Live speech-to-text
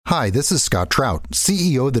Hi, this is Scott Trout,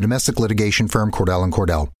 CEO of the domestic litigation firm Cordell &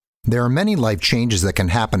 Cordell. There are many life changes that can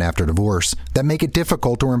happen after divorce that make it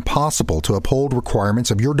difficult or impossible to uphold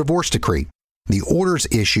requirements of your divorce decree. The orders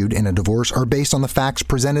issued in a divorce are based on the facts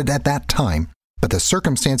presented at that time, but the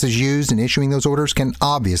circumstances used in issuing those orders can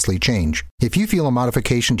obviously change. If you feel a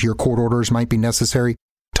modification to your court orders might be necessary,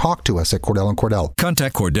 talk to us at Cordell & Cordell.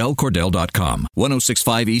 Contact CordellCordell.com,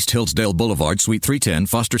 1065 East Hillsdale Boulevard, Suite 310,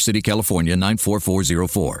 Foster City, California,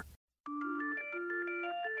 94404.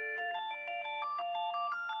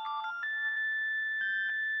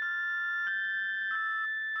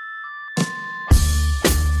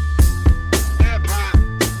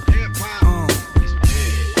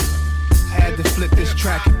 Had to flip this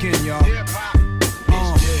track again, y'all.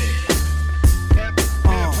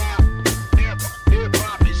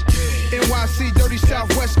 NYC, dirty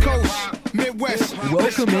Southwest Coast, Midwest.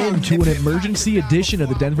 Welcome in to an emergency edition of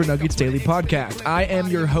the Denver Nuggets Daily Podcast. I am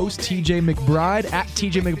your host, TJ McBride, at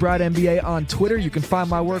TJ McBride NBA on Twitter. You can find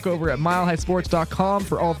my work over at milehighsports.com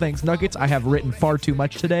for all things Nuggets. I have written far too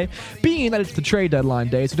much today, being that it's the trade deadline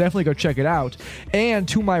day, so definitely go check it out. And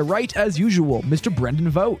to my right, as usual, Mr. Brendan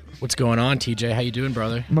Vogt. What's going on, TJ? How you doing,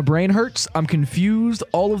 brother? My brain hurts. I'm confused.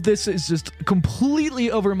 All of this is just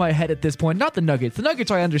completely over my head at this point. Not the Nuggets. The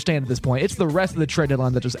Nuggets I understand at this point. It's the rest of the trade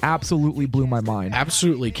deadline that just absolutely blew my mind.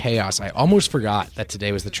 Absolutely chaos. I almost forgot that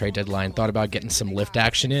today was the trade deadline. Thought about getting some lift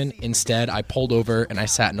action in. Instead, I pulled over and I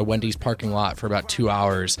sat in a Wendy's parking lot for about 2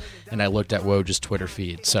 hours, and I looked at Woj's Twitter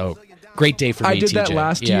feed. So, great day for me, I did TJ. that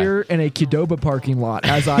last year in a Qdoba parking lot,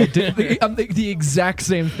 as I did the exact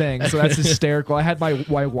same thing. So that's hysterical. I had my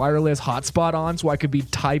wireless hotspot on so I could be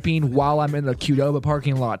typing while I'm in the Qdoba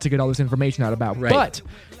parking lot to get all this information out about. Right. But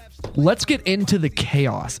let's get into the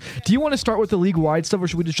chaos. Do you want to start with the league-wide stuff, or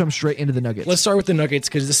should we just jump straight into the Nuggets? Let's start with the Nuggets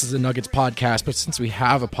because this is a Nuggets podcast. But since we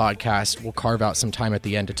have a podcast, we'll carve out some time at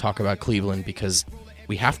the end to talk about Cleveland because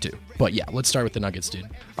we have to. But yeah, let's start with the Nuggets, dude.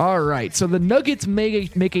 All right, so the Nuggets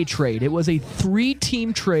make a trade. It was a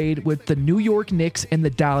 3-team trade with the New York Knicks and the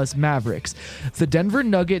Dallas Mavericks. The Denver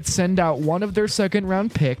Nuggets send out one of their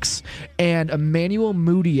second-round picks and Emmanuel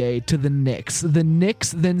Mudiay to the Knicks. The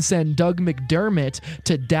Knicks then send Doug McDermott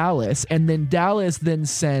to Dallas, and then Dallas then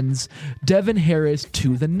sends Devin Harris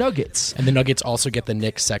to the Nuggets. And the Nuggets also get the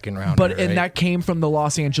Knicks second round. But and that came from the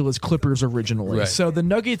Los Angeles Clippers originally. Right. So the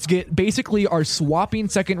Nuggets are swapping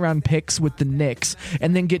second-round picks with the Knicks,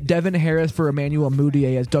 and then get Devin Harris for Emmanuel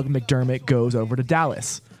Mudiay as Doug McDermott goes over to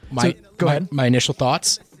Dallas. Go ahead. My initial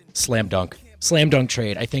thoughts, slam dunk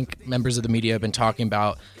trade. I think members of the media have been talking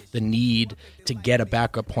about the need to get a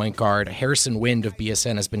backup point guard. Harrison Wind of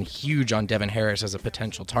BSN has been huge on Devin Harris as a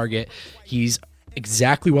potential target. He's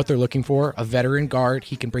exactly what they're looking for, a veteran guard.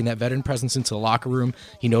 He can bring that veteran presence into the locker room.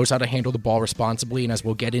 He knows how to handle the ball responsibly, and as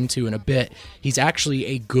we'll get into in a bit, he's actually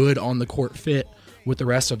a good on-the-court fit with the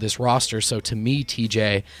rest of this roster. So to me,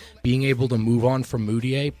 TJ, being able to move on from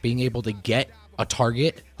Mudiay, being able to get a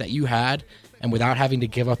target that you had, and without having to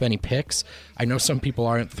give up any picks, I know some people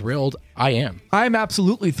aren't thrilled. I am. I'm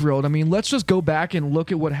absolutely thrilled. I mean, let's just go back and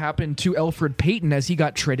look at what happened to Elfrid Payton as he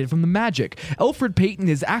got traded from the Magic. Elfrid Payton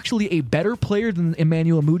is actually a better player than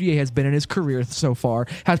Emmanuel Mudiay has been in his career so far,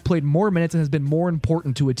 has played more minutes, and has been more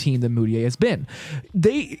important to a team than Mudiay has been.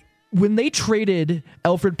 When they traded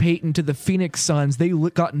Elfrid Payton to the Phoenix Suns, they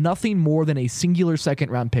got nothing more than a singular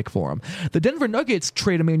second-round pick for him. The Denver Nuggets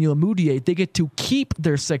trade Emmanuel Mudiay. They get to keep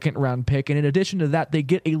their second-round pick, and in addition to that, they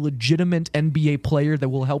get a legitimate NBA player that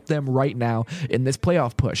will help them right now in this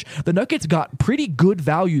playoff push. The Nuggets got pretty good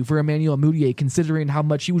value for Emmanuel Mudiay, considering how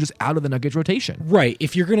much he was just out of the Nuggets rotation. Right.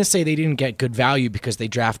 If you're going to say they didn't get good value because they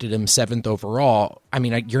drafted him 7th overall, I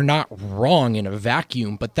mean, you're not wrong in a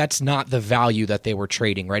vacuum, but that's not the value that they were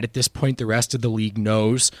trading, right? At this point, the rest of the league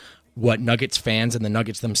knows what Nuggets fans and the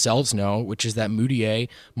Nuggets themselves know, which is that Mudiay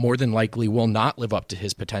more than likely will not live up to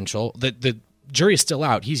his potential. The jury is still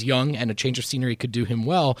out. He's young, and a change of scenery could do him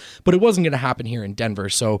well, but it wasn't going to happen here in Denver.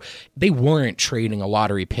 So they weren't trading a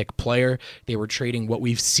lottery pick player. They were trading what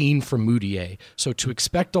we've seen from Mudiay. So to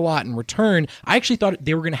expect a lot in return, I actually thought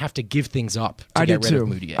they were going to have to give things up to get rid of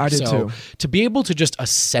Mudiay. I did too. To be able to just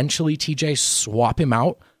essentially, TJ, swap him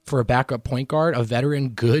out for a backup point guard, a veteran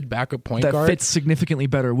good backup point guard. That fits significantly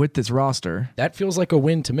better with this roster. That feels like a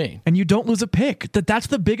win to me. And you don't lose a pick. That's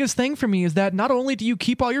the biggest thing for me, is that not only do you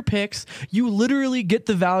keep all your picks, you literally get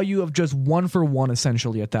the value of just 1-for-1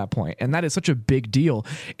 essentially at that point. And that is such a big deal.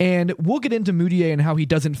 And we'll get into Mudiay and how he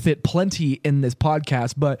doesn't fit plenty in this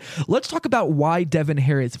podcast, but let's talk about why Devin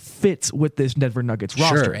Harris fits with this Denver Nuggets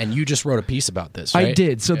roster. Sure, and you just wrote a piece about this, right? I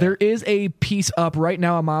did. So there is a piece up right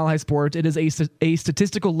now on Mile High Sports. It is a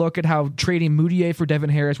statistical look at how trading Mudiay for Devin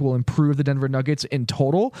Harris will improve the Denver Nuggets in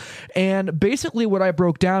total. And basically what I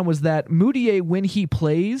broke down was that Mudiay, when he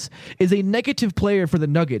plays, is a negative player for the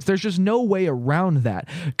Nuggets. There's just no way around that.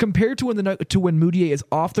 Compared to when Mudiay is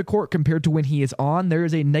off the court, compared to when he is on, there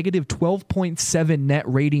is a negative 12.7 net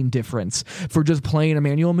rating difference for just playing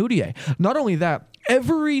Emmanuel Mudiay. Not only that,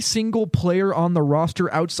 every single player on the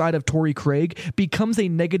roster outside of Torrey Craig becomes a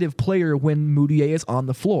negative player when Mudiay is on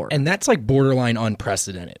the floor. And that's like borderline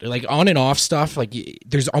unprecedented. Like on and off stuff, like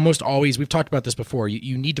there's almost always, we've talked about this before,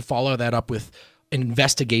 you need to follow that up with an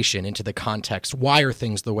investigation into the context. Why are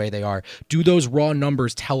things the way they are? Do those raw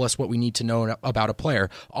numbers tell us what we need to know about a player?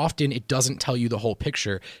 Often it doesn't tell you the whole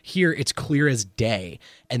picture. Here it's clear as day.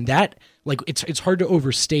 And that, like, it's hard to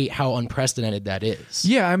overstate how unprecedented that is.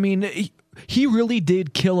 Yeah, I mean, he really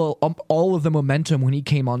did kill all of the momentum when he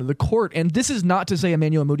came onto the court. And this is not to say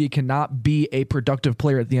Emmanuel Mudiay cannot be a productive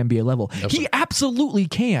player at the NBA level. No, he absolutely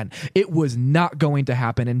can. It was not going to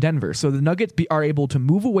happen in Denver. So the Nuggets are able to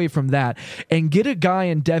move away from that and get a guy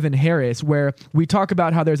in Devin Harris, where we talk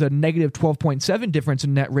about how there's a negative 12.7 difference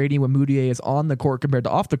in net rating when Mudiay is on the court compared to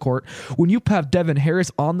off the court. When you have Devin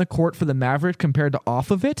Harris on the court for the Mavericks compared to off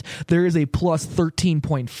of it, there is a plus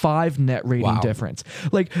 13.5 net rating difference.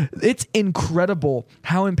 Like, it's incredible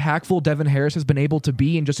how impactful Devin Harris has been able to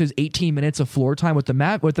be in just his 18 minutes of floor time with the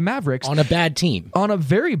Mavericks on a bad team, on a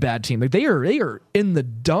very bad team. Like they are in the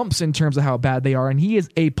dumps in terms of how bad they are, and he is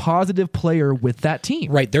a positive player with that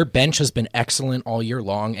team. Right, their bench has been excellent all year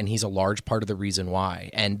long, and he's a large part of the reason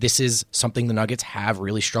why. And this is something the Nuggets have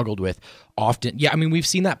really struggled with often. Yeah, I mean, we've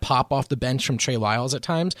seen that pop off the bench from Trey Lyles at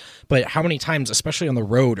times, but how many times, especially on the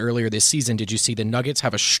road earlier this season, did you see the Nuggets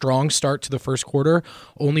have a strong start to the first quarter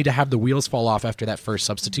only to have the wheels fall off after that first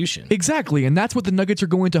substitution? Exactly, and that's what the Nuggets are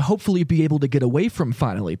going to hopefully be able to get away from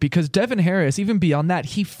finally, because Devin Harris, even beyond that,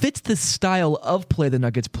 he fits the style of play the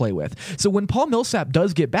Nuggets play with. So when Paul Millsap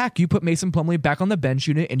does get back, you put Mason Plumlee back on the bench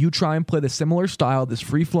unit and you try and play the similar style, this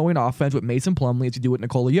free-flowing offense with Mason Plumlee as you do with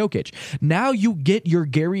Nikola Jokic. Now you get your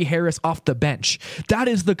Gary Harris off the bench. That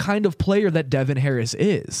is the kind of player that Devin Harris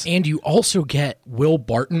is. And you also get Will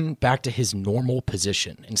Barton back to his normal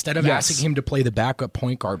position instead of asking him to play the backup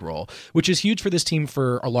point guard role, which is huge for this team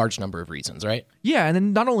for a large number of reasons, right? Yeah, and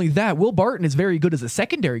then not only that, Will Barton is very good as a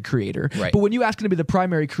secondary creator, right. But when you ask him to be the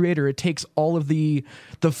primary creator, it takes all of the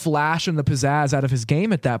flash and the pizzazz out of his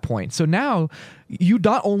game at that point. So now you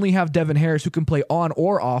not only have Devin Harris who can play on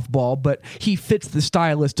or off ball, but he fits the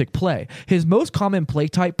stylistic play. His most common play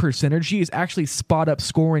type percentage is actually spot up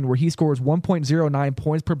scoring, where he scores 1.09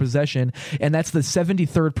 points per possession, and that's the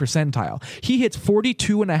 73rd percentile. He hits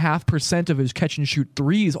 42.5% of his catch and shoot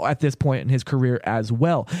threes at this point in his career as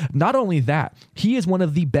well. Not only that, he is one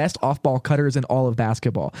of the best off ball cutters in all of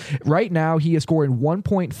basketball. Right now, he is scoring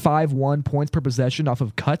 1.51 points per possession off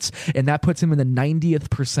of cuts, and that puts him in the 90th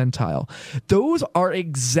percentile. Those are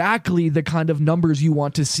exactly the kind of numbers you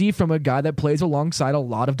want to see from a guy that plays alongside a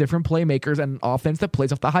lot of different playmakers and an offense that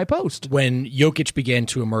plays off the high post. When Jokic began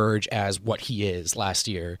to emerge as what he is last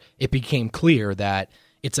year, it became clear that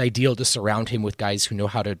it's ideal to surround him with guys who know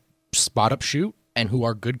how to spot up shoot and who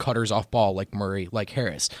are good cutters off ball, like Murray, like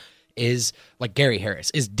Harris. Is like Gary Harris.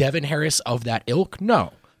 Is Devin Harris of that ilk?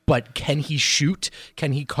 No. But can he shoot?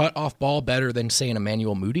 Can he cut off ball better than, say, an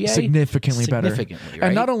Emmanuel Mudiay? Significantly better. Right?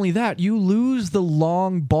 And not only that, you lose the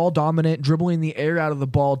long, ball-dominant, dribbling the air out of the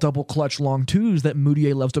ball, double-clutch long twos that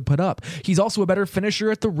Mudiay loves to put up. He's also a better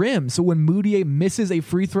finisher at the rim. So when Mudiay misses a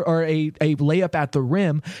free throw or a layup at the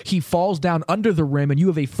rim, he falls down under the rim, and you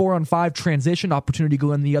have a 4-on-5 transition opportunity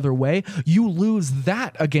going the other way. You lose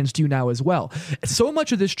that against you now as well. So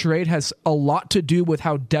much of this trade has a lot to do with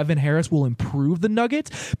how Devin Harris will improve the Nuggets,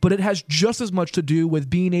 but it has just as much to do with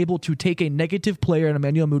being able to take a negative player in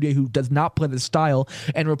Emmanuel Mudiay who does not play the style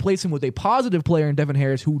and replace him with a positive player in Devin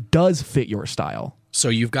Harris who does fit your style. So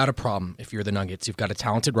you've got a problem if you're the Nuggets. You've got a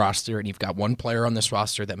talented roster, and you've got one player on this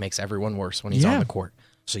roster that makes everyone worse when he's on the court.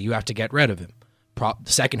 So you have to get rid of him. The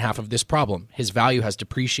second half of this problem, his value has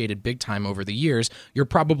depreciated big time over the years. You're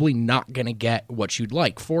probably not going to get what you'd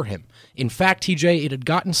like for him. In fact, TJ, it had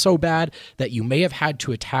gotten so bad that you may have had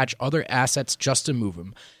to attach other assets just to move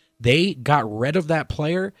him. They got rid of that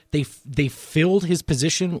player. They filled his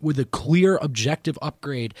position with a clear objective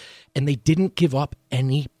upgrade, and they didn't give up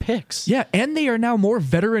any picks. Yeah, and they are now more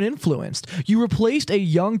veteran influenced. You replaced a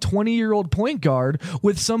young 20-year-old point guard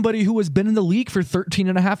with somebody who has been in the league for 13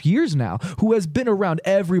 and a half years now, who has been around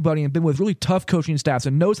everybody and been with really tough coaching staffs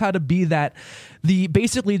and knows how to be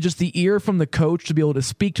basically just the ear from the coach to be able to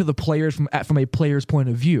speak to the players from a player's point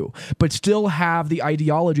of view, but still have the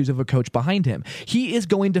ideologies of a coach behind him. He is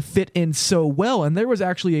going to fit in so well, and there was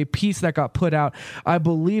actually a piece that got put out, I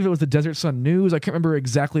believe it was the Desert Sun News, I can't remember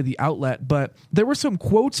exactly the outlet, but there were some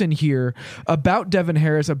quotes in here about Devin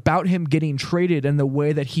Harris, about him getting traded and the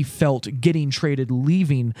way that he felt getting traded,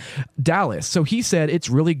 leaving Dallas. So he said it's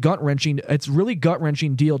really gut-wrenching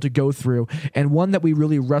deal to go through, and one that we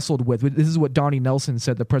really wrestled with. This is what Donnie Nelson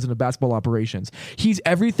said, the president of basketball operations. He's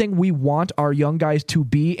everything we want our young guys to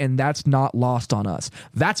be, and that's not lost on us.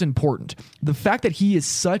 That's important. The fact that he is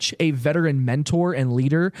such a veteran mentor and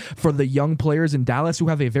leader for the young players in Dallas who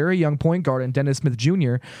have a very young point guard in Dennis Smith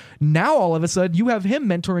Jr., now all of a sudden you have him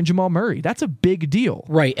mentoring Jamal Murray. That's a big deal.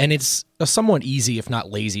 Right, and it's a somewhat easy, if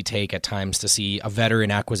not lazy, take at times to see a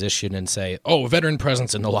veteran acquisition and say, oh, a veteran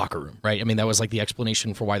presence in the locker room, right? I mean, that was like the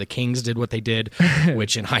explanation for why the Kings did what they did,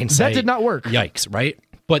 which in hindsight... that did not work. Yikes, right?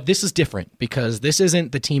 But this is different because this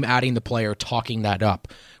isn't the team adding the player talking that up.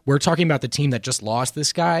 We're talking about the team that just lost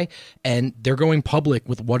this guy, and they're going public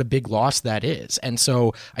with what a big loss that is. And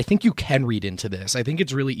so I think you can read into this. I think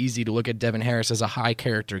it's really easy to look at Devin Harris as a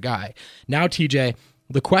high-character guy. Now, TJ,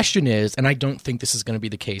 the question is, and I don't think this is going to be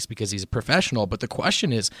the case because he's a professional, but the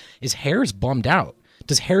question is Harris bummed out?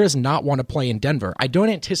 Does Harris not want to play in Denver? I don't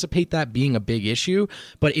anticipate that being a big issue,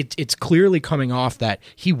 but it's clearly coming off that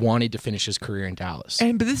he wanted to finish his career in Dallas.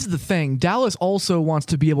 But this is the thing. Dallas also wants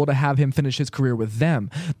to be able to have him finish his career with them.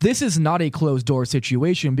 This is not a closed-door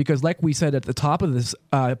situation because, like we said at the top of this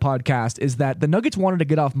podcast, is that the Nuggets wanted to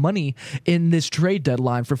get off money in this trade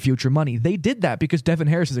deadline for future money. They did that because Devin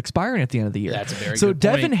Harris is expiring at the end of the year. That's a very good point.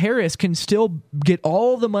 Devin Harris can still get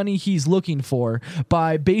all the money he's looking for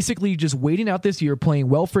by basically just waiting out this year, playing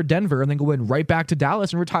well for Denver, and then going right back to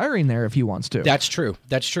Dallas and retiring there if he wants to. That's true.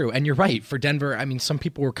 And you're right. For Denver, I mean, some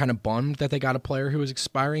people were kind of bummed that they got a player who was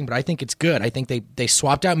expiring, but I think it's good. I think they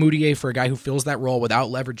swapped out Mudiay for a guy who fills that role without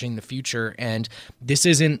leveraging the future, and this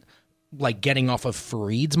isn't like getting off of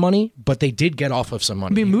Fareed's money, but they did get off of some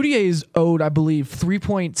money. I mean, Mudiay is owed, I believe,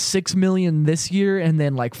 $3.6 million this year and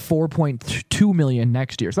then like $4.2 million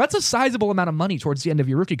next year. So that's a sizable amount of money towards the end of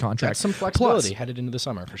your rookie contract. That's some flexibility headed into the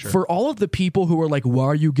summer for sure. For all of the people who are like, why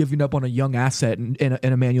are you giving up on a young asset in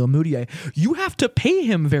Emmanuel Mudiay? You have to pay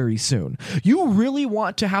him very soon. You really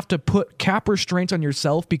want to have to put cap restraints on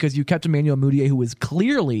yourself because you kept Emmanuel Mudiay, who is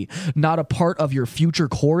clearly not a part of your future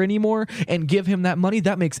core anymore, and give him that money?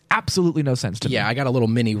 That makes absolutely no sense to me. Yeah, I got a little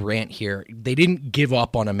mini rant here. They didn't give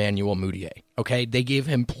up on Emmanuel Mudiay, okay? They gave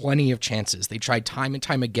him plenty of chances. They tried time and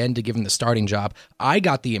time again to give him the starting job. I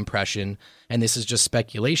got the impression, and this is just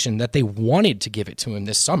speculation, that they wanted to give it to him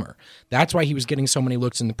this summer. That's why he was getting so many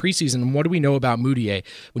looks in the preseason. And what do we know about Mudiay?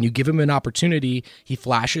 When you give him an opportunity, he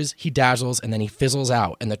flashes, he dazzles, and then he fizzles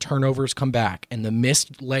out, and the turnovers come back, and the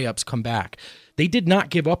missed layups come back. They did not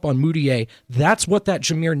give up on Mudiay. That's what that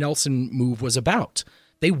Jameer Nelson move was about.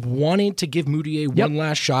 They wanted to give Mudiay one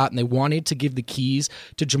last shot, and they wanted to give the keys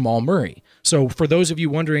to Jamal Murray. So for those of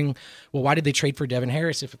you wondering, well, why did they trade for Devin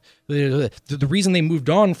Harris? If the reason they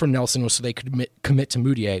moved on from Nelson was so they could commit to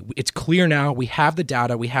Mudiay. It's clear now. We have the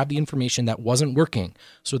data. We have the information that wasn't working,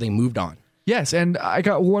 so they moved on. Yes, and I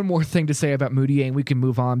got one more thing to say about Mudiay, and we can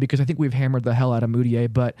move on because I think we've hammered the hell out of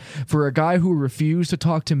Mudiay. But for a guy who refused to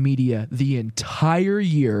talk to media the entire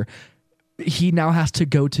year, he now has to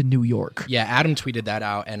go to New York. Yeah, Adam tweeted that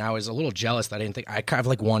out, and I was a little jealous that I kind of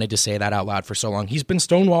like wanted to say that out loud for so long. He's been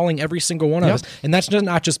stonewalling every single one of us, and that's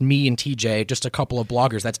not just me and TJ, just a couple of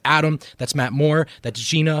bloggers. That's Adam, that's Matt Moore, that's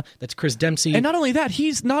Gina, that's Chris Dempsey. And not only that,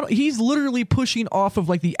 he's literally pushing off of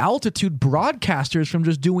like the altitude broadcasters from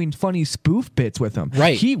just doing funny spoof bits with him.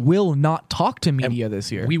 Right. He will not talk to media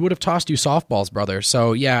this year. We would have tossed you softballs, brother.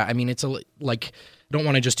 So yeah, I mean, it's like, I don't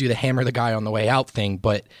want to just do the hammer the guy on the way out thing,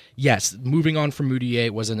 but yes, moving on from Mudiay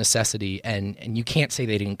was a necessity, and you can't say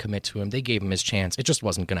they didn't commit to him. They gave him his chance. It just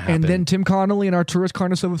wasn't going to happen. And then Tim Connolly and Arturas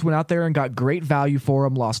Karnisovas went out there and got great value for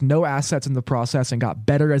him, lost no assets in the process, and got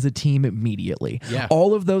better as a team immediately. Yeah.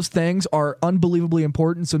 All of those things are unbelievably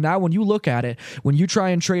important. So now when you look at it, when you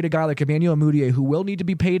try and trade a guy like Emmanuel Mudiay, who will need to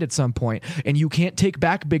be paid at some point, and you can't take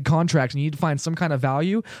back big contracts and you need to find some kind of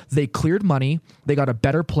value, they cleared money, they got a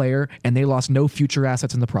better player, and they lost no future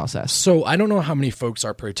assets in the process. So I don't know how many folks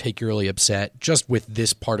are particularly upset just with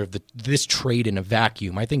this part of this trade in a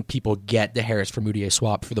vacuum. I think people get the Harris for Mudiay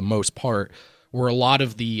swap for the most part, where a lot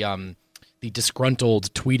of the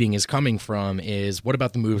disgruntled tweeting is coming from is, what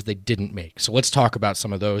about the moves they didn't make? So let's talk about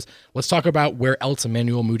some of those. Let's talk about where else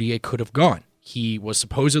Emmanuel Mudiay could have gone. He was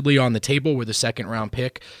supposedly on the table with a second-round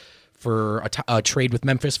pick for a trade with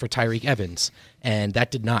Memphis for Tyreke Evans, and that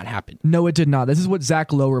did not happen. No, it did not. This is what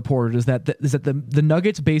Zach Lowe reported, is that the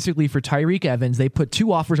Nuggets basically, for Tyreke Evans, they put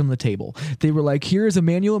two offers on the table. They were like, here's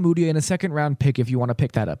Emmanuel Mudiay and a second-round pick if you want to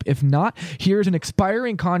pick that up. If not, here's an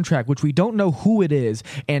expiring contract, which we don't know who it is,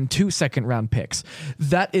 and 2 second-round picks.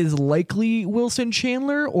 That is likely Wilson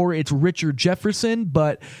Chandler, or it's Richard Jefferson,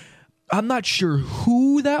 but I'm not sure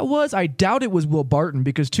who that was. I doubt it was Will Barton,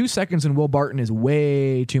 because 2 seconds in Will Barton is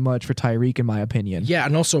way too much for Tyreke, in my opinion. Yeah,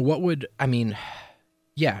 and also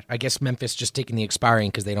I guess Memphis just taking the expiring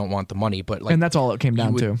because they don't want the money, but and that's all it came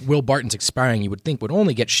down to. Will Barton's expiring, you would think, would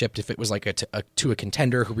only get shipped if it was like to a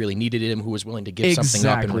contender who really needed him, who was willing to give something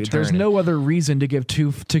up in return. There's no other reason to give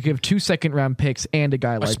two second-round picks and a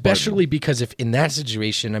guy like especially Barton. Because if in that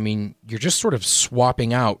situation, I mean, you're just sort of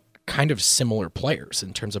swapping out kind of similar players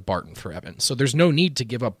in terms of Barton for Evans. So there's no need to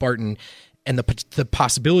give up Barton and the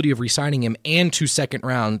possibility of re-signing him and 2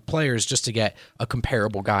 second-round players just to get a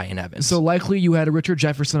comparable guy in Evans. So likely you had a Richard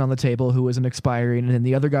Jefferson on the table who was an expiring, and then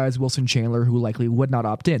the other guy is Wilson Chandler, who likely would not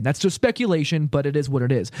opt in. That's just speculation, but it is what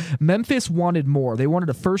it is. Memphis wanted more. They wanted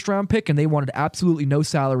a first-round pick, and they wanted absolutely no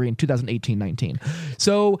salary in 2018-19.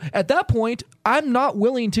 So at that point, I'm not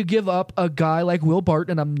willing to give up a guy like Will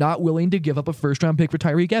Barton, and I'm not willing to give up a first-round pick for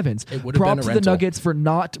Tyreke Evans. It would have been a Props to the rental. Nuggets for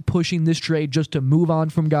not pushing this trade just to move on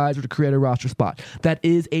from guys or to create a roster spot. That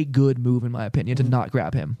is a good move, in my opinion, to not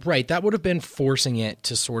grab him. Right. That would have been forcing it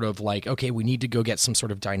to sort of like, okay, we need to go get some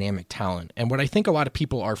sort of dynamic talent. And what I think a lot of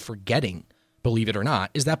people are forgetting, believe it or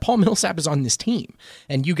not, is that Paul Millsap is on this team.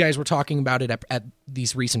 And you guys were talking about it at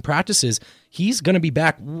these recent practices. He's going to be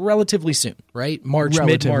back relatively soon, right?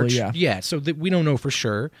 Mid-March. Yeah, so that we don't know for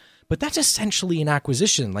sure. But that's essentially an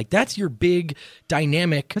acquisition. Like, that's your big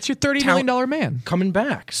dynamic. That's your $30 million man coming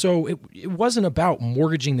back. So it wasn't about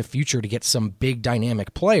mortgaging the future to get some big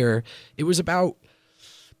dynamic player. It was about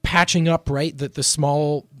patching up, right? The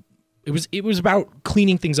small. It was about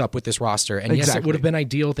cleaning things up with this roster. And yes, it would have been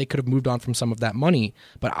ideal if they could have moved on from some of that money.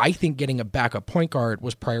 But I think getting a backup point guard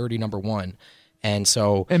was priority number one. And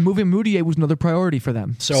moving Mudiay was another priority for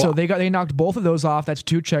them. So they knocked both of those off. That's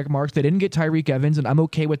 2 check marks. They didn't get Tyreke Evans, and I'm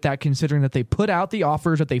okay with that, considering that they put out the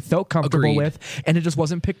offers that they felt comfortable with, and it just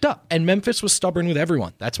wasn't picked up. And Memphis was stubborn with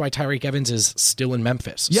everyone. That's why Tyreke Evans is still in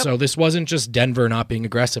Memphis. Yep. So this wasn't just Denver not being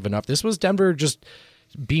aggressive enough. This was Denver just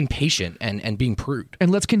being patient and being prude.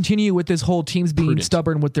 And let's continue with this whole teams being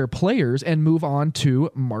stubborn with their players and move on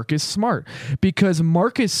to Marcus Smart, because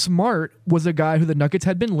Marcus Smart was a guy who the Nuggets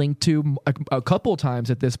had been linked to a couple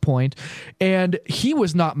times at this point, and he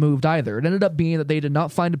was not moved either. It ended up being that they did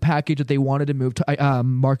not find a package that they wanted to move to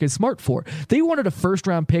Marcus Smart for. They wanted a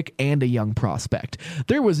first-round pick and a young prospect.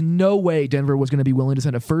 There was no way Denver was going to be willing to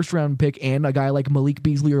send a first-round pick and a guy like Malik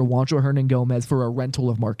Beasley or Juancho Hernangomez for a rental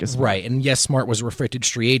of Marcus Smart. Right, and yes, Smart was a restricted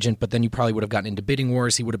free agent, but then you probably would have gotten into bidding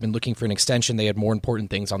wars. He would have been looking for an extension. They had more important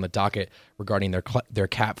things on the docket regarding their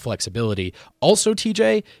cap flexibility. Also,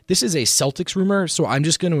 TJ, this is a Celtics rumor, so I'm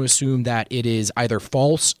just going to assume that it is either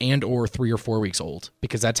false and or 3 or 4 weeks old,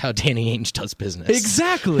 because that's how Danny Ainge does business.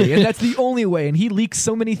 Exactly, and that's the only way. And he leaks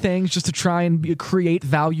so many things just to try and create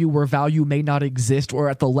value where value may not exist or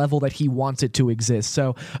at the level that he wants it to exist.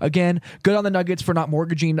 So again, good on the Nuggets for not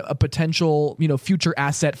mortgaging a potential, future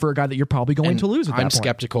asset for a guy that you're probably going to lose at that point. I'm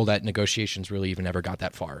skeptical that negotiations really even ever got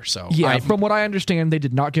that far. So yeah, from what I understand, they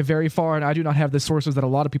did not get very far, and I do not have the sources that a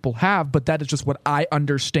lot of people have, but that is just what I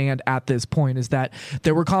understand at this point, is that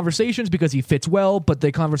there were conversations because he fits well, but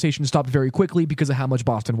the conversation stopped very quickly because of how much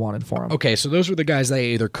Boston wanted for him. Okay, so those were the guys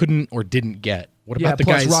they either couldn't or didn't get. What about the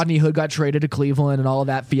plus guys? Rodney Hood got traded to Cleveland and all of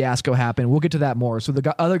that fiasco happened. We'll get to that more. So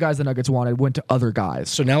the other guys the Nuggets wanted went to other guys.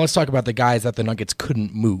 So now let's talk about the guys that the Nuggets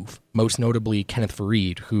couldn't move. Most notably Kenneth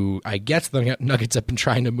Faried, who I guess the Nuggets have been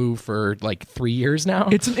trying to move for like 3 years now.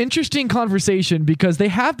 It's an interesting conversation because they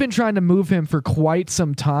have been trying to move him for quite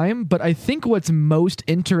some time, but I think what's most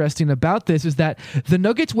interesting about this is that the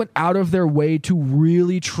Nuggets went out of their way to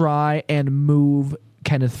really try and move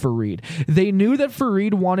Kenneth Faried. They knew that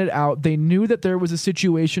Faried wanted out. They knew that there was a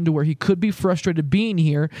situation to where he could be frustrated being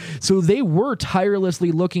here, so they were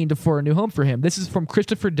tirelessly looking for a new home for him. This is from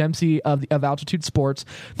Christopher Dempsey of Altitude Sports,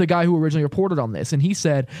 the guy who originally reported on this, and he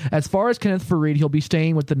said, as far as Kenneth Faried, he'll be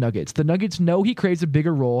staying with the Nuggets. The Nuggets know he craves a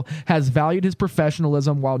bigger role, has valued his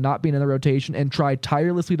professionalism while not being in the rotation, and tried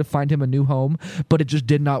tirelessly to find him a new home, but it just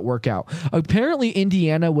did not work out. Apparently,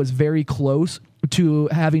 Indiana was very close to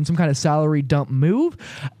having some kind of salary dump move.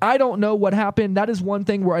 I don't know what happened. That is one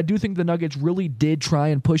thing where I do think the Nuggets really did try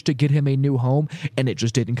and push to get him a new home, and it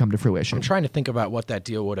just didn't come to fruition. I'm trying to think about what that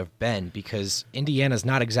deal would have been, because Indiana's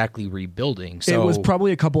not exactly rebuilding. So it was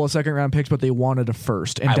probably a couple of second-round picks, but they wanted a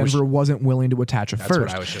first, and Denver wasn't willing to attach a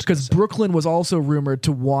first. Because Brooklyn was also rumored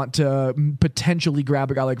to want to potentially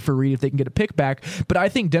grab a guy like Fareed if they can get a pick back, but I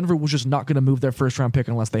think Denver was just not going to move their first-round pick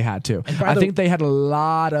unless they had to. I think they had a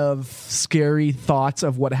lot of scary thoughts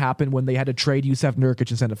of what happened when they had to trade Jusuf Nurkic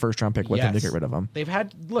and send a first-round pick with them to get rid of him. They've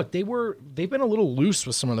been a little loose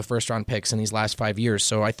with some of the first-round picks in these last 5 years,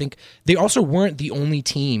 so I think they also weren't the only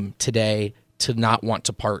team today to not want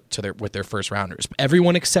to part with their first rounders.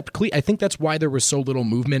 Everyone except Cleveland. I think that's why there was so little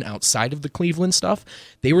movement outside of the Cleveland stuff.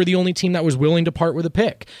 They were the only team that was willing to part with a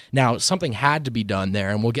pick. Now, something had to be done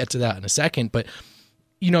there, and we'll get to that in a second, but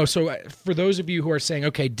so for those of you who are saying,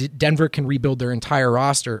 okay, Denver can rebuild their entire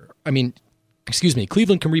roster.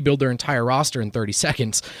 Cleveland can rebuild their entire roster in 30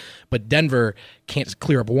 seconds, but Denver can't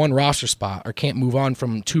clear up one roster spot or can't move on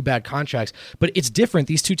from two bad contracts. But it's different.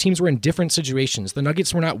 These two teams were in different situations. The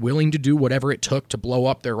Nuggets were not willing to do whatever it took to blow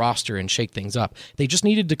up their roster and shake things up. They just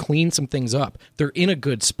needed to clean some things up. They're in a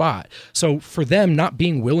good spot. So for them not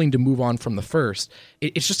being willing to move on from the first,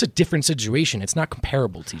 it's just a different situation. It's not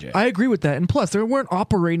comparable, TJ. I agree with that. And plus, they weren't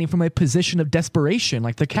operating from a position of desperation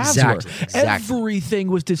like the Cavs were. Exactly. Everything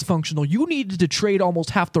was dysfunctional. You needed to trade almost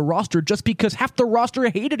half the roster just because half the roster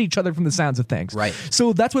hated each other from the sounds of things. Right.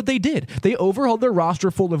 So that's what they did. They overhauled their roster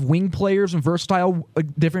full of wing players and versatile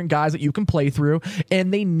different guys that you can play through,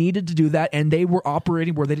 and they needed to do that, and they were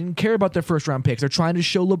operating where they didn't care about their first-round picks. They're trying to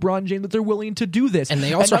show LeBron James that they're willing to do this. And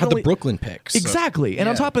they also had the Brooklyn picks. Exactly. And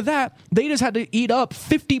on top of that, they just had to eat up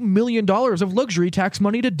 $50 million of luxury tax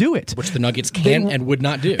money to do it. Which the Nuggets can and would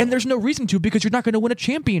not do. And there's no reason to, because you're not going to win a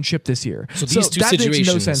championship this year. So these two situations makes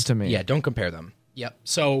no sense to me. Yeah, don't compare them. Yep.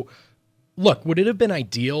 So, look, would it have been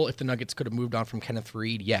ideal if the Nuggets could have moved on from Kenneth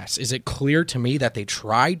Faried? Yes. Is it clear to me that they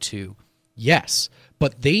tried to? Yes.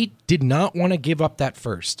 But they did not want to give up that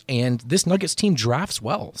first. And this Nuggets team drafts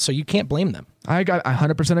well, so you can't blame them. I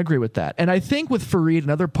 100% agree with that. And I think with Faried,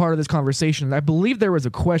 another part of this conversation, I believe there was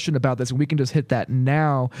a question about this, and we can just hit that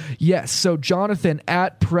now. Yes, so Jonathan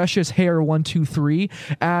at Precious Hair 123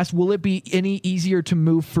 asked, will it be any easier to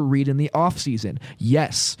move Faried in the offseason?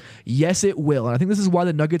 Yes. Yes, it will. And I think this is why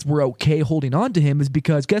the Nuggets were okay holding on to him, is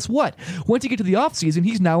because guess what? Once you get to the offseason,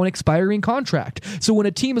 he's now an expiring contract. So when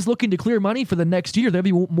a team is looking to clear money for the next year, they'll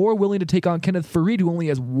be more willing to take on Kenneth Faried, who only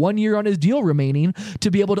has 1 year on his deal remaining,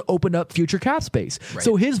 to be able to open up future cap space. Right.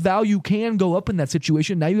 So his value can go up in that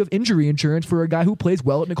situation. Now you have injury insurance for a guy who plays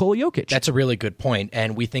well at Nikola Jokic. That's a really good point.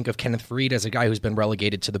 And we think of Kenneth Faried as a guy who's been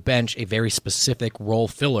relegated to the bench, a very specific role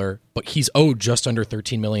filler, but he's owed just under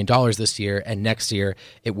 $13 million this year, and next year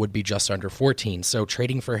it would be just under 14. So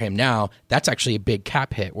trading for him now, that's actually a big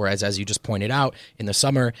cap hit, whereas as you just pointed out, in the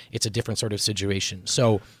summer, it's a different sort of situation.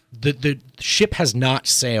 So the ship has not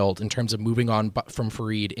sailed in terms of moving on from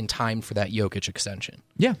Faried in time for that Jokic extension.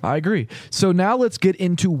 Yeah, I agree. So now let's get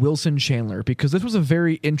into Wilson Chandler, because this was a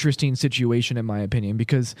very interesting situation in my opinion,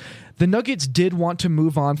 because the Nuggets did want to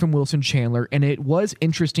move on from Wilson Chandler, and it was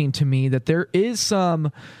interesting to me that there is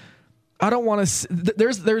some... I don't want to...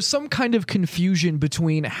 There's some kind of confusion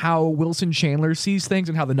between how Wilson Chandler sees things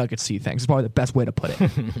and how the Nuggets see things. It's probably the best way to put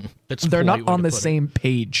it. They're not on the same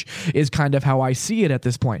page is kind of how I see it at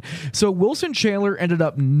this point. So Wilson Chandler ended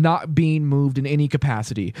up not being moved in any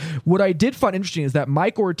capacity. What I did find interesting is that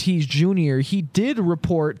Mike Ortiz Jr., he did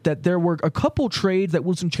report that there were a couple trades that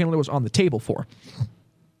Wilson Chandler was on the table for.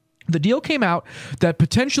 The deal came out that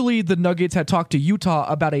potentially the Nuggets had talked to Utah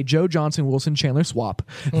about a Joe Johnson-Wilson Chandler swap.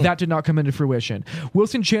 That did not come into fruition.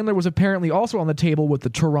 Wilson Chandler was apparently also on the table with the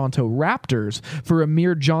Toronto Raptors for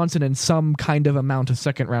Amir Johnson and some kind of amount of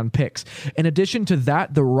second-round picks. In addition to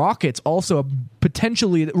that, the Rockets also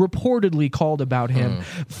reportedly called about him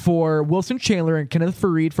for Wilson Chandler and Kenneth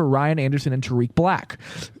Faried for Ryan Anderson and Tariq Black.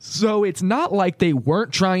 So it's not like they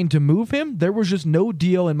weren't trying to move him. There was just no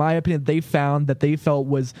deal, in my opinion, they found that they felt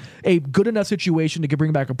was a good enough situation to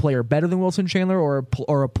bring back a player better than Wilson Chandler,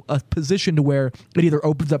 or a position to where it either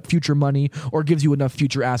opens up future money or gives you enough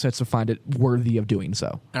future assets to find it worthy of doing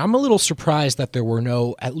so. And I'm a little surprised that there were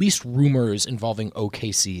no, at least rumors involving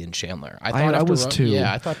OKC and Chandler. I was too.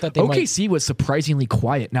 Yeah, I thought that they OKC was surprisingly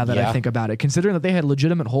quiet now that I think about it, considering that they had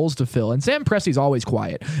legitimate holes to fill. And Sam Presti's always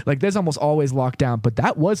quiet. Like, there's almost always locked down, but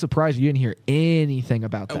that was surprising. You didn't hear anything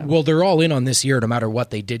about that. Well, they're all in on this year no matter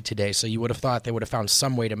what they did today, so you would have thought they would have found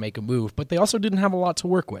some way to make a move, but they also didn't have a lot to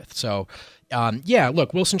work with. So,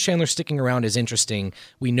 look, Wilson Chandler sticking around is interesting.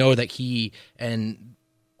 We know that he and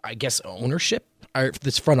I guess ownership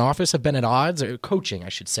this front office have been at odds, or coaching, I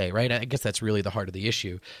should say, right? I guess that's really the heart of the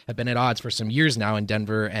issue. Have been at odds for some years now in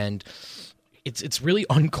Denver, and it's really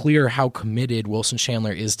unclear how committed Wilson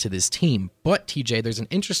Chandler is to this team. But, TJ, there's an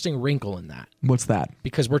interesting wrinkle in that. What's that?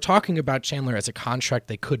 Because we're talking about Chandler as a contract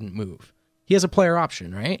they couldn't move. He has a player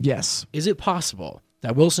option, right? Yes. Is it possible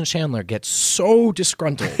that Wilson Chandler gets so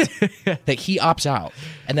disgruntled that he opts out,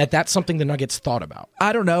 and that's something the Nuggets thought about?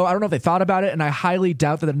 I don't know. I don't know if they thought about it, and I highly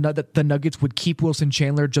doubt that the Nuggets would keep Wilson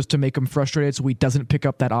Chandler just to make him frustrated so he doesn't pick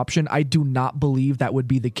up that option. I do not believe that would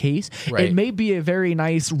be the case. Right. It may be a very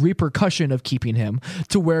nice repercussion of keeping him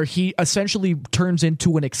to where he essentially turns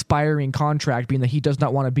into an expiring contract, being that he does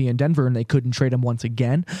not want to be in Denver and they couldn't trade him once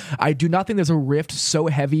again. I do not think there's a rift so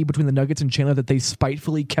heavy between the Nuggets and Chandler that they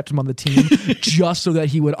spitefully kept him on the team just so that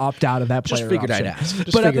he would opt out of that player Just figured option. I'd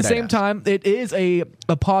ask. But at the same time, it is a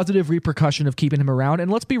positive repercussion of keeping him around. And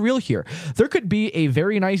let's be real here. There could be a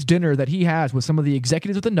very nice dinner that he has with some of the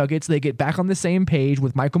executives with the Nuggets. They get back on the same page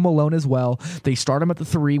with Michael Malone as well. They start him at the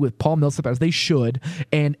 3 with Paul Millsap as they should,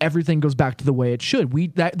 and everything goes back to the way it should.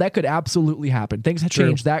 That could absolutely happen. Things have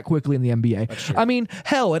changed that quickly in the NBA. I mean,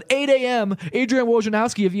 hell, at 8 a.m., Adrian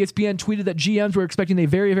Wojnarowski of ESPN tweeted that GMs were expecting a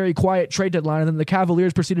very, very quiet trade deadline, and then the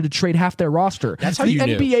Cavaliers proceeded to trade half their roster. That's how you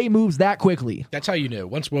knew. The NBA moves that quickly. That's how you knew.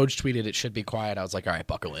 Once Woj tweeted it should be quiet, I was like, all right,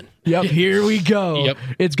 buckle in. Yep, here we go. Yep.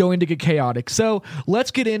 It's going to get chaotic. So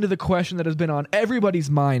let's get into the question that has been on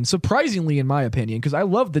everybody's mind, surprisingly in my opinion, because I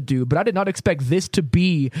love the dude, but I did not expect this to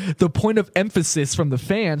be the point of emphasis from the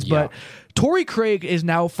fans. Yeah. But Torrey Craig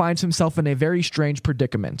finds himself in a very strange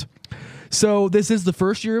predicament. So this is the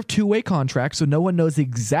first year of two-way contracts, so no one knows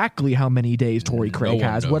exactly how many days Torrey Craig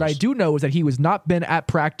has. What I do know is that he has not been at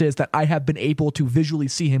practice that I have been able to visually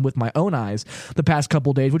see him with my own eyes the past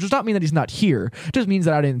couple days, which does not mean that he's not here. It just means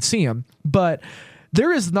that I didn't see him. But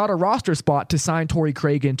there is not a roster spot to sign Torrey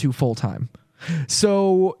Craig into full-time.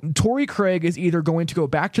 So Torrey Craig is either going to go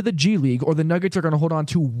back to the G League, or the Nuggets are going to hold on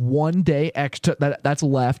to 1 day extra that's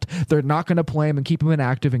left. They're not going to play him and keep him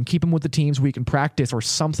inactive and keep him with the teams where he can practice or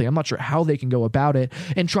something. I'm not sure how they can go about it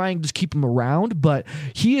and try and just keep him around, but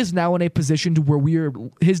he is now in a position to where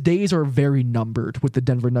his days are very numbered with the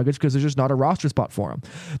Denver Nuggets because there's just not a roster spot for him.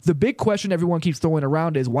 The big question everyone keeps throwing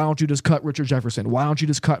around is, why don't you just cut Richard Jefferson? Why don't you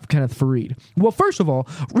just cut Kenneth Faried? Well, first of all,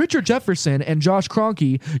 Richard Jefferson and Josh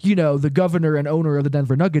Kroenke, the governor and owner of the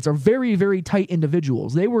Denver Nuggets, are very, very tight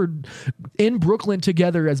individuals. They were in Brooklyn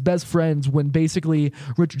together as best friends when basically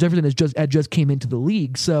Richard Jefferson had just came into the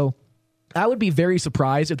league. So I would be very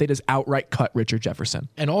surprised if they just outright cut Richard Jefferson.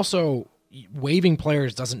 And also, waiving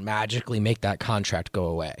players doesn't magically make that contract go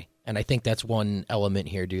away. And I think that's one element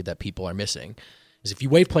here, dude, that people are missing. Is if you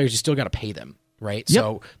waive players, you still got to pay them, right? Yep.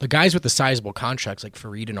 So the guys with the sizable contracts like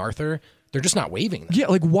Faried and Arthur, they're just not waiving them. Yeah,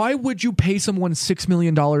 like why would you pay someone $6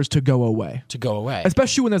 million to go away?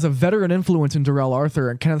 Especially when there's a veteran influence in Darrell Arthur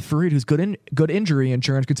and Kenneth Faried, who's good injury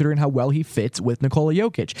insurance considering how well he fits with Nikola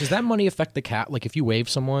Jokic. Does that money affect the cap? Like if you waive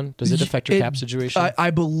someone, does it affect your cap situation?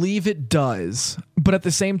 I believe it does. But at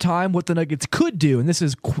the same time, what the Nuggets could do, and this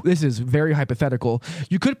is very hypothetical,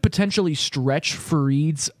 you could potentially stretch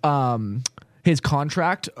Faried's his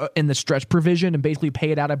contract in the stretch provision and basically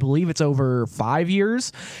pay it out. I believe it's over 5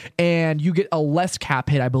 years, and you get a less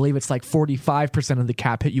cap hit. I believe it's like 45% of the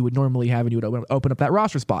cap hit you would normally have, and you would open up that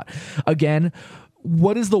roster spot. Again,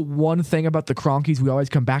 what is the one thing about the Kroenkes we always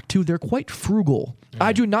come back to? They're quite frugal.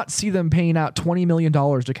 I do not see them paying out $20 million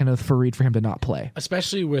to Kenneth Faried for him to not play.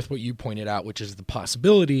 Especially with what you pointed out, which is the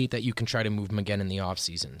possibility that you can try to move him again in the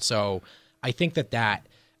offseason. So I think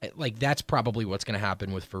that's probably what's going to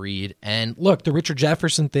happen with Faried. And look, the Richard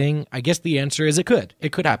Jefferson thing, I guess the answer is it could.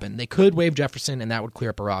 It could happen. They could waive Jefferson, and that would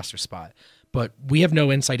clear up a roster spot. But we have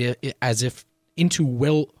no insight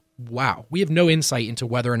we have no insight into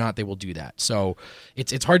whether or not they will do that. So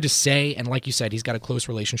it's hard to say. And like you said, he's got a close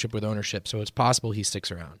relationship with ownership, so it's possible he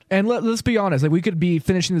sticks around. And let's be honest, like we could be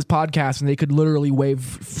finishing this podcast and they could literally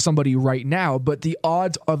waive somebody right now, but the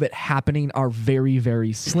odds of it happening are very,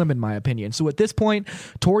 very slim in my opinion. So at this point,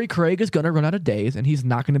 Torrey Craig is going to run out of days, and he's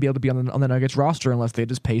not going to be able to be on the Nuggets roster unless they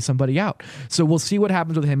just pay somebody out. So we'll see what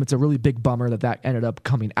happens with him. It's a really big bummer that ended up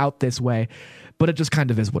coming out this way, but it just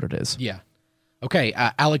kind of is what it is. Yeah. Okay,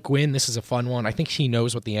 Alec Gwynn, this is a fun one. I think he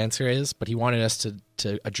knows what the answer is, but he wanted us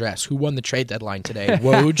to address who won the trade deadline today,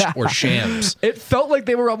 Woj or Shams? It felt like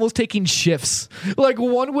they were almost taking shifts. Like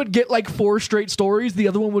one would get like 4 straight stories, the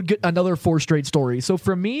other one would get another 4 straight stories. So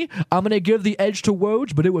for me, I'm going to give the edge to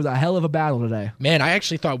Woj, but it was a hell of a battle today. Man, I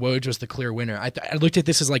actually thought Woj was the clear winner. I looked at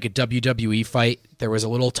this as like a WWE fight. There was a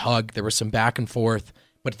little tug. There was some back and forth.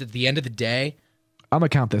 But at the end of the day, I'm going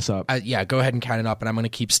to count this up. Yeah, go ahead and count it up, and I'm going to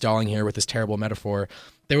keep stalling here with this terrible metaphor.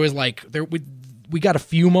 There was we got a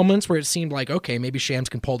few moments where it seemed like, okay, maybe Shams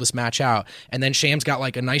can pull this match out. And then Shams got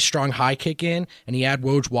like a nice strong high kick in, and he had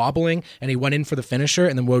Woj wobbling, and he went in for the finisher,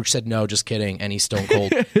 and then Woj said, no, just kidding. And he's stone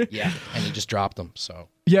cold. Yeah. And he just dropped him. So.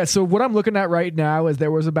 Yeah, so what I'm looking at right now is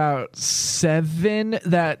there was about 7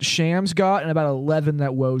 that Shams got and about 11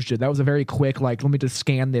 that Woj did. That was a very quick, like, let me just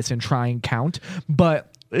scan this and try and count. But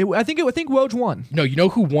I think Woj won. No, you know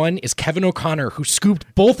who won is Kevin O'Connor, who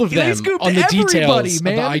scooped both of them on the details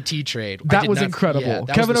man. of the IT trade. That was incredible. Yeah,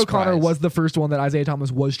 that Kevin was O'Connor was the first one that Isaiah Thomas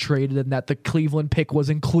was traded and that the Cleveland pick was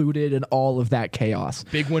included in all of that chaos.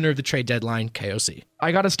 Big winner of the trade deadline, KOC.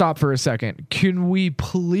 I got to stop for a second. Can we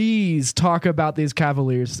please talk about these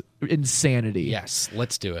Cavaliers' insanity? Yes,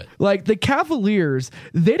 let's do it. Like, the Cavaliers,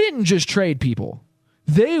 they didn't just trade people.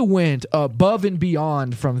 They went above and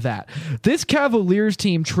beyond from that. This Cavaliers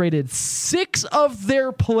team traded 6 of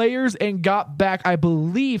their players and got back, I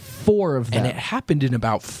believe, 4 of them. And it happened in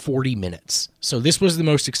about 40 minutes. So this was the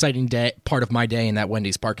most exciting part of my day in that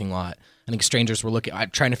Wendy's parking lot. I think strangers were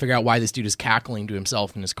trying to figure out why this dude is cackling to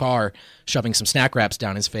himself in his car, shoving some snack wraps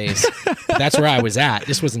down his face. That's where I was at.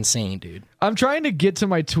 This was insane, dude. I'm trying to get to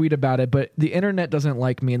my tweet about it, but the internet doesn't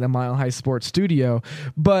like me in the Mile High Sports studio.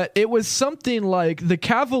 But it was something like the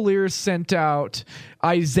Cavaliers sent out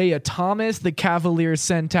Isaiah Thomas. The Cavaliers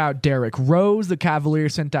sent out Derrick Rose. The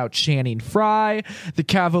Cavaliers sent out Channing Frye. The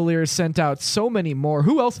Cavaliers sent out so many more.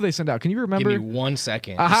 Who else did they send out? Can you remember? Give me 1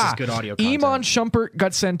 second. This is good audio content. Iman Shumpert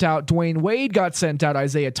got sent out. Dwayne Wade got sent out.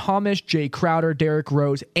 Isaiah Thomas, Jay Crowder, Derrick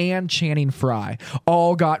Rose, and Channing Frye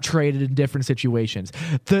all got traded in different situations.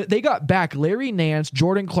 They got back Larry Nance,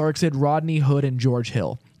 Jordan Clarkson, Rodney Hood, and George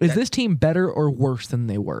Hill. Is this team better or worse than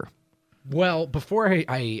they were? Well, before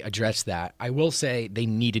I address that, I will say they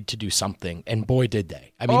needed to do something, and boy, did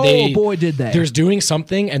they. I mean, boy, did they. There's doing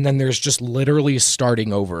something, and then there's just literally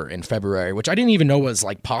starting over in February, which I didn't even know was,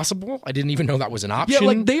 like, possible. I didn't even know that was an option. Yeah,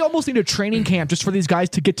 like, they almost need a training camp just for these guys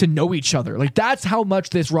to get to know each other. Like, that's how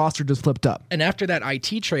much this roster just flipped up. And after that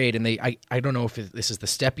IT trade, and I don't know if this is the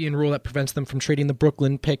Stepien rule that prevents them from trading the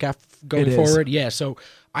Brooklyn pick going forward. Yeah, so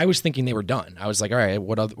I was thinking they were done. I was like, all right,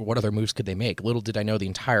 what other moves could they make? Little did I know the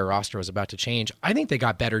entire roster was about to change. I think they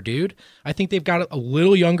got better, dude. I think they've got a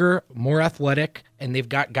little younger, more athletic, and they've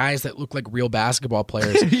got guys that look like real basketball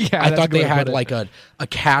players. Yeah, I thought they had like a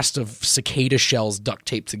cast of cicada shells duct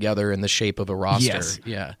taped together in the shape of a roster. Yes.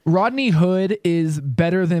 Yeah. Rodney Hood is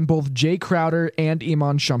better than both Jay Crowder and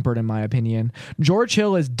Iman Shumpert, in my opinion. George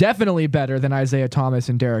Hill is definitely better than Isaiah Thomas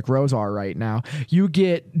and Derrick Rose are right now. You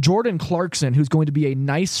get Jordan Clarkson, who's going to be a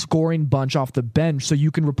nice scoring bunch off the bench, so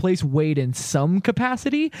you can replace Wade in some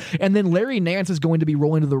capacity. And then Larry Nance is going to be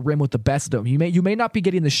rolling to the rim with the best of them. You may not be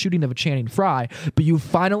getting the shooting of a Channing Frye, but you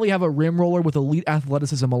finally have a rim roller with elite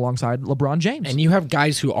athleticism alongside LeBron James. And you have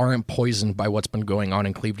guys who aren't poisoned by what's been going on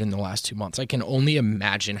in Cleveland in the last 2 months. I can only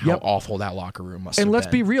imagine how awful that locker room must have been. And let's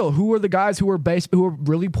be real, who are the guys who were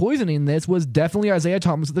really poisoning this was definitely Isaiah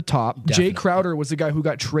Thomas at the top. Definitely. Jay Crowder was the guy who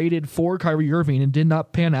got traded for Kyrie Irving and did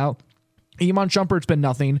not pan out. Iman Shumpert's been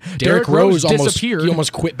nothing. Derrick Rose disappeared. He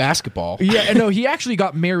almost quit basketball. Yeah, no, he actually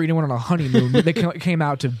got married and went on a honeymoon. They came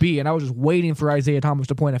out to be, and I was just waiting for Isaiah Thomas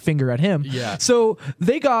to point a finger at him. Yeah. So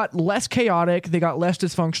they got less chaotic. They got less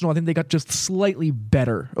dysfunctional. I think they got just slightly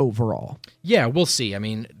better overall. Yeah, we'll see. I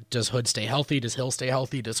mean, does Hood stay healthy? Does Hill stay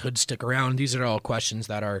healthy? Does Hood stick around? These are all questions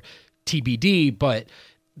that are TBD, but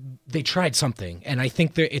they tried something, and I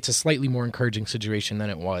think that it's a slightly more encouraging situation than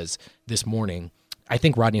it was this morning. I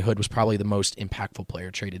think Rodney Hood was probably the most impactful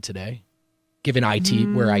player traded today, given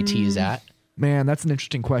where IT is at. Man, that's an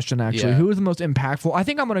interesting question, actually. Yeah. Who is the most impactful? I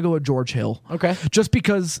think I'm going to go with George Hill. Okay. Just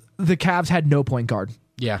because the Cavs had no point guard.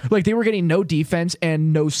 Yeah. Like, they were getting no defense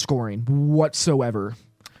and no scoring whatsoever.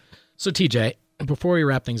 So, TJ, before we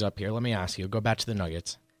wrap things up here, let me ask you, go back to the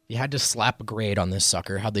Nuggets. You had to slap a grade on this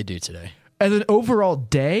sucker. How'd they do today? As an overall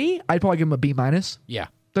day, I'd probably give him a B-. Yeah.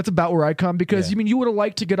 That's about where I come because, you would have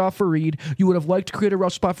liked to get off for Reed. You would have liked to create a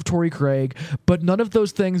rush spot for Torrey Craig, but none of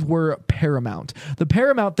those things were paramount. The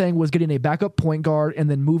paramount thing was getting a backup point guard and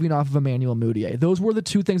then moving off of Emmanuel Mudiay. Those were the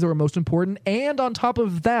two things that were most important, and on top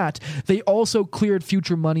of that, they also cleared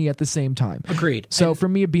future money at the same time. Agreed. So and for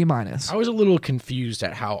me, a B-. I was a little confused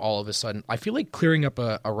at how all of a sudden, I feel like clearing up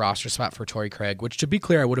a roster spot for Torrey Craig, which to be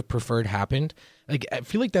clear, I would have preferred happened. Like, I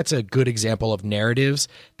feel like that's a good example of narratives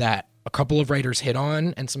that a couple of writers hit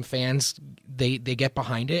on and some fans, they get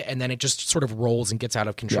behind it, and then it just sort of rolls and gets out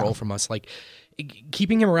of control from us. Like,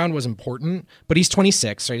 keeping him around was important, but he's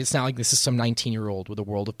 26, right? It's not like this is some 19-year-old with a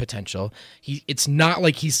world of potential. It's not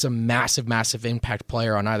like he's some massive, massive impact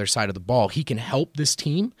player on either side of the ball. He can help this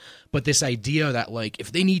team, but this idea that, like,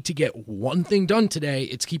 if they need to get one thing done today,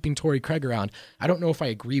 it's keeping Torrey Craig around. I don't know if I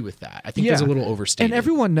agree with that. I think there's a little overstated. And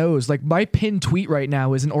everyone knows, like, my pinned tweet right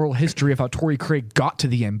now is an oral history of how Torrey Craig got to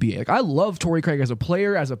the NBA. Like, I love Torrey Craig as a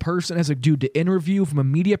player, as a person, as a dude to interview from a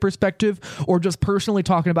media perspective, or just personally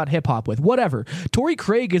talking about hip-hop with, whatever. Torrey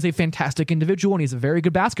Craig is a fantastic individual, and he's a very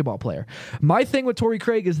good basketball player. My thing with Torrey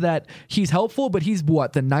Craig is that he's helpful, but he's,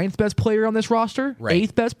 what, the 9th best player on this roster? Right.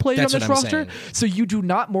 8th best player That's on this what I'm roster? saying. So you do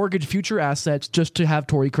not mortgage future assets just to have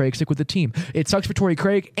Torrey Craig stick with the team. It sucks for Torrey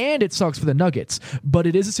Craig, and it sucks for the Nuggets, but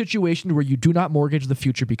it is a situation where you do not mortgage the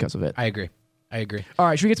future because of it. I agree. All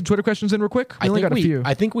right, should we get some Twitter questions in real quick? We only got a few.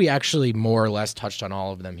 I think we actually more or less touched on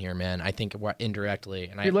all of them here, man. I think indirectly.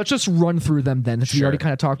 And let's just run through them then, since we already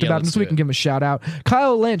kind of talked about them, so we can give them a shout out.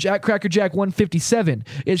 Kyle Lynch at CrackerJack157.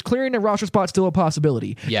 Is clearing a roster spot still a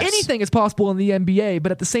possibility? Yes. Anything is possible in the NBA,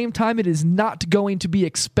 but at the same time, it is not going to be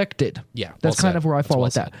expected. Yeah, that's kind of where I fall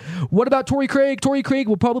with that. What about Torrey Craig? Torrey Craig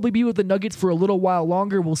will probably be with the Nuggets for a little while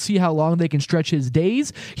longer. We'll see how long they can stretch his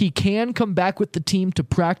days. He can come back with the team to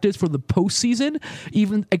practice for the postseason,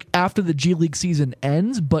 even after the G League season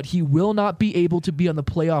ends, but he will not be able to be on the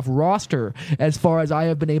playoff roster as far as I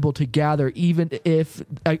have been able to gather, even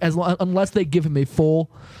unless they give him a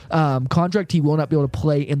full contract, he will not be able to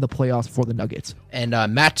play in the playoffs for the Nuggets. And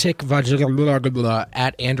Matic Vajagabla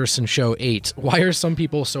at Anderson Show 8. Why are some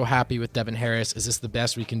people so happy with Devin Harris? Is this the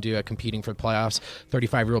best we can do at competing for the playoffs?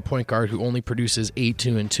 35-year-old point guard who only produces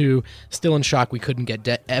 8-2-2. Still in shock we couldn't get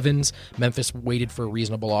Evans. Memphis waited for a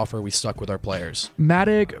reasonable offer. We stuck with our players.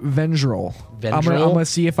 Matic Vendrell. I'm gonna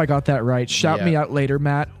see if I got that right. Shout me out later,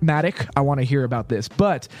 Matic. I want to hear about this.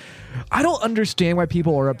 But I don't understand why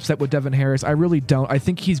people are upset with Devin Harris. I really don't. I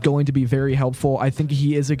think he's going to be very helpful. I think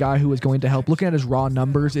he is a guy who is going to help. Looking at his raw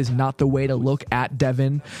numbers is not the way to look at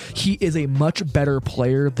Devin. He is a much better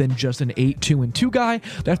player than just an 8-2-2 guy.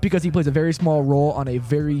 That's because he plays a very small role on a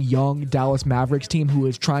very young Dallas Mavericks team who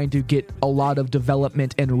is trying to get a lot of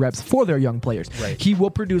development and reps for their young players. Right. He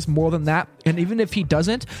will produce more than that, and even if he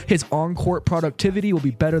doesn't, his on-court productivity will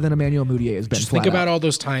be better than Emmanuel Mudiay has been. Just think about all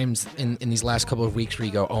those times in these last couple of weeks where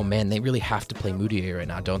you go, oh man, they really have to play Mudiay right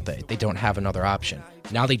now, don't they? They don't have another option.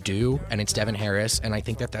 Now they do, and it's Devin Harris, and I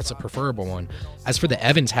think that's a preferable one. As for the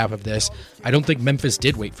Evans half of this, I don't think Memphis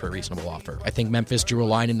did wait for a reasonable offer. I think Memphis drew a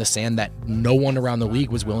line in the sand that no one around the league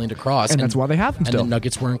was willing to cross. And that's why they have him still. And the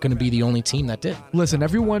Nuggets weren't going to be the only team that did. Listen,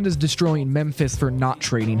 everyone is destroying Memphis for not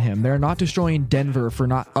trading him. They're not destroying Denver for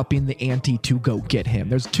not upping the ante to go get him.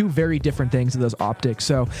 There's two very different things in those optics.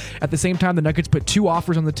 So at the same time, the Nuggets put two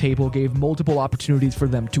offers on the table, gave multiple opportunities for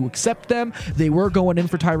them to accept them. They were going in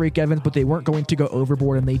for Tyreke Evans, but they weren't going to go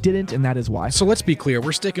overboard, and they didn't, and that is why. So let's be clear.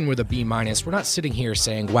 We're sticking with a B-. We're not sitting here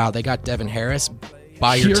saying, wow, they got Devin Harris.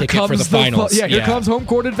 Buy your ticket for the finals. Here comes home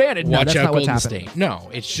court advantage. No, Watch that's out, not what's Golden happening. State. No,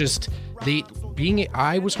 it's just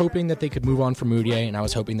I was hoping that they could move on from Mudiay, and I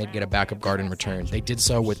was hoping they'd get a backup guard in return. They did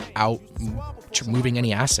so without moving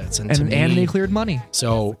any assets, and they cleared money.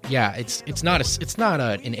 So yeah, it's not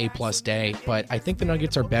an A+ day, but I think the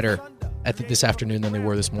Nuggets are better this afternoon than they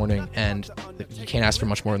were this morning, and you can't ask for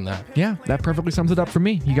much more than that. Yeah, that perfectly sums it up for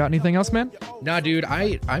me. You got anything else, man? Nah, dude,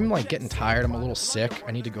 I'm like getting tired. I'm a little sick.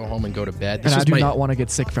 I need to go home and go to bed. I do not want to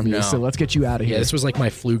get sick from you, so let's get you out of here. Yeah, this was like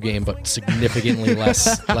my flu game, but significantly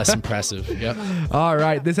less impressive. Yep. All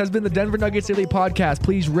right, this has been the Denver Nuggets Daily Podcast.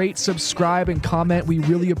 Please rate, subscribe, and comment. We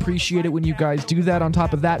really appreciate it when you guys do that. On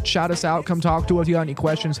top of that, shout us out. Come talk to us. If you got any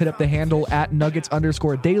questions, hit up the handle at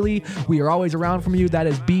Nuggets_daily. We are always around from you. That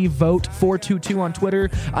is Vogt422 on Twitter.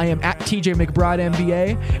 I am at TJ McBride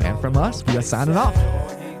NBA, and from us, we are signing off.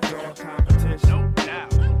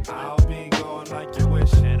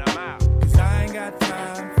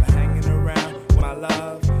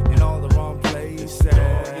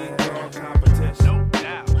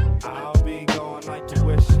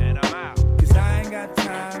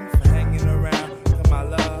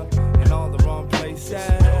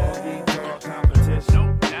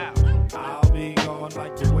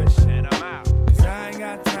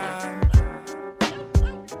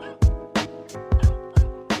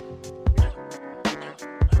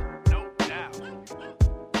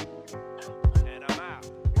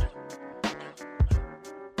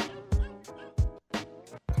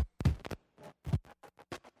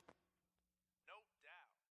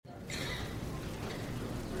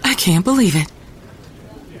 Can't believe it.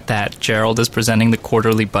 That Gerald is presenting the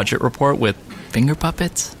quarterly budget report with finger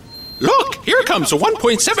puppets? Look, here comes a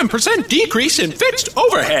 1.7% decrease in fixed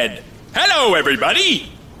overhead. Hello,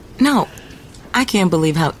 everybody. No, I can't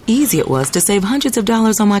believe how easy it was to save hundreds of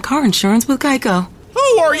dollars on my car insurance with Geico.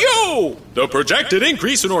 Who are you? The projected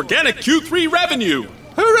increase in organic Q3 revenue.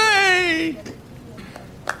 Hooray!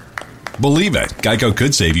 Believe it, Geico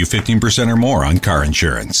could save you 15% or more on car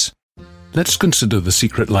insurance. Let's consider the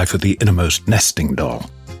secret life of the innermost nesting doll.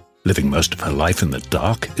 Living most of her life in the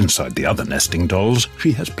dark, inside the other nesting dolls,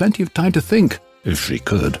 she has plenty of time to think, if she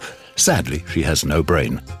could. Sadly, she has no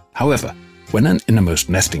brain. However, when an innermost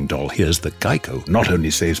nesting doll hears that Geico not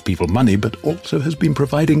only saves people money, but also has been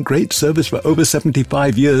providing great service for over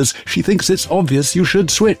 75 years, she thinks it's obvious you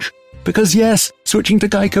should switch. Because yes, switching to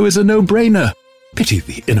Geico is a no-brainer. Pity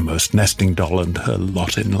the innermost nesting doll and her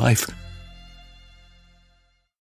lot in life.